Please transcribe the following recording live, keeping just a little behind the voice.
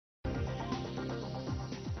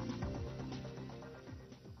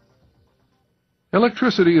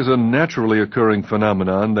Electricity is a naturally occurring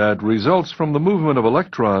phenomenon that results from the movement of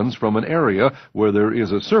electrons from an area where there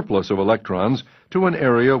is a surplus of electrons to an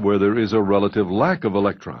area where there is a relative lack of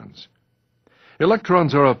electrons.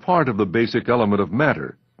 Electrons are a part of the basic element of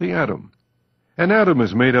matter, the atom. An atom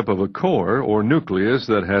is made up of a core or nucleus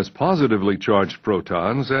that has positively charged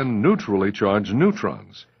protons and neutrally charged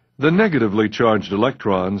neutrons. The negatively charged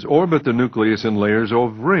electrons orbit the nucleus in layers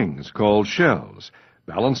of rings called shells.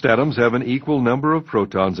 Balanced atoms have an equal number of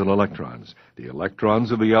protons and electrons. The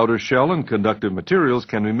electrons of the outer shell and conductive materials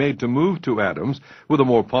can be made to move to atoms with a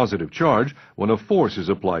more positive charge when a force is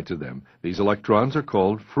applied to them. These electrons are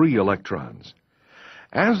called free electrons.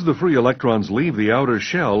 As the free electrons leave the outer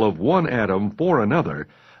shell of one atom for another,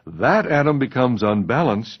 that atom becomes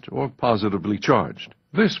unbalanced or positively charged.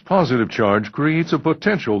 This positive charge creates a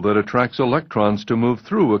potential that attracts electrons to move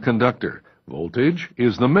through a conductor. Voltage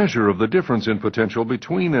is the measure of the difference in potential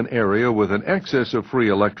between an area with an excess of free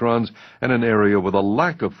electrons and an area with a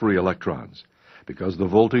lack of free electrons. Because the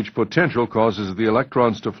voltage potential causes the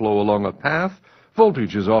electrons to flow along a path,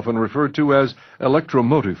 voltage is often referred to as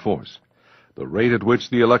electromotive force. The rate at which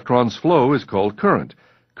the electrons flow is called current.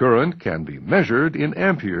 Current can be measured in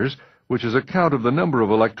amperes, which is a count of the number of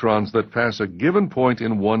electrons that pass a given point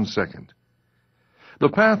in 1 second. The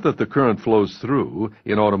path that the current flows through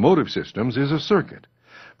in automotive systems is a circuit.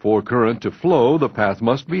 For current to flow, the path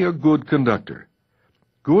must be a good conductor.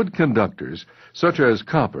 Good conductors, such as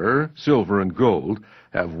copper, silver, and gold,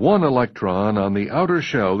 have one electron on the outer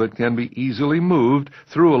shell that can be easily moved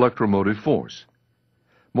through electromotive force.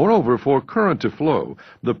 Moreover, for current to flow,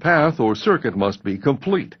 the path or circuit must be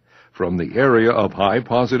complete, from the area of high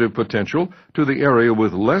positive potential to the area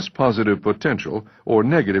with less positive potential or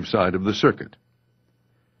negative side of the circuit.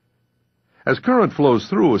 As current flows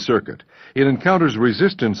through a circuit, it encounters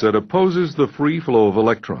resistance that opposes the free flow of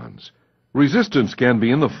electrons. Resistance can be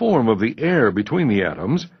in the form of the air between the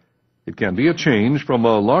atoms. It can be a change from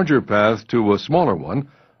a larger path to a smaller one,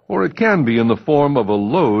 or it can be in the form of a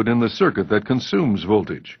load in the circuit that consumes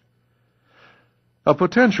voltage. A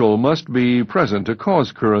potential must be present to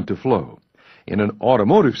cause current to flow. In an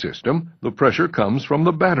automotive system, the pressure comes from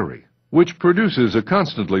the battery, which produces a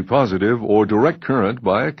constantly positive or direct current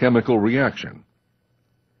by a chemical reaction.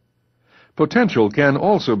 Potential can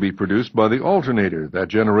also be produced by the alternator that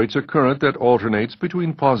generates a current that alternates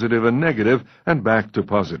between positive and negative and back to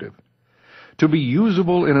positive. To be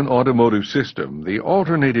usable in an automotive system, the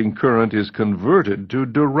alternating current is converted to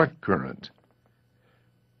direct current.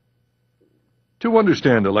 To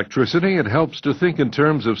understand electricity, it helps to think in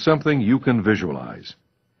terms of something you can visualize.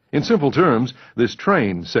 In simple terms, this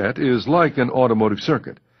train set is like an automotive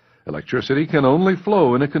circuit. Electricity can only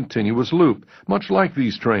flow in a continuous loop, much like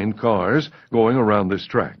these train cars going around this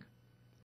track.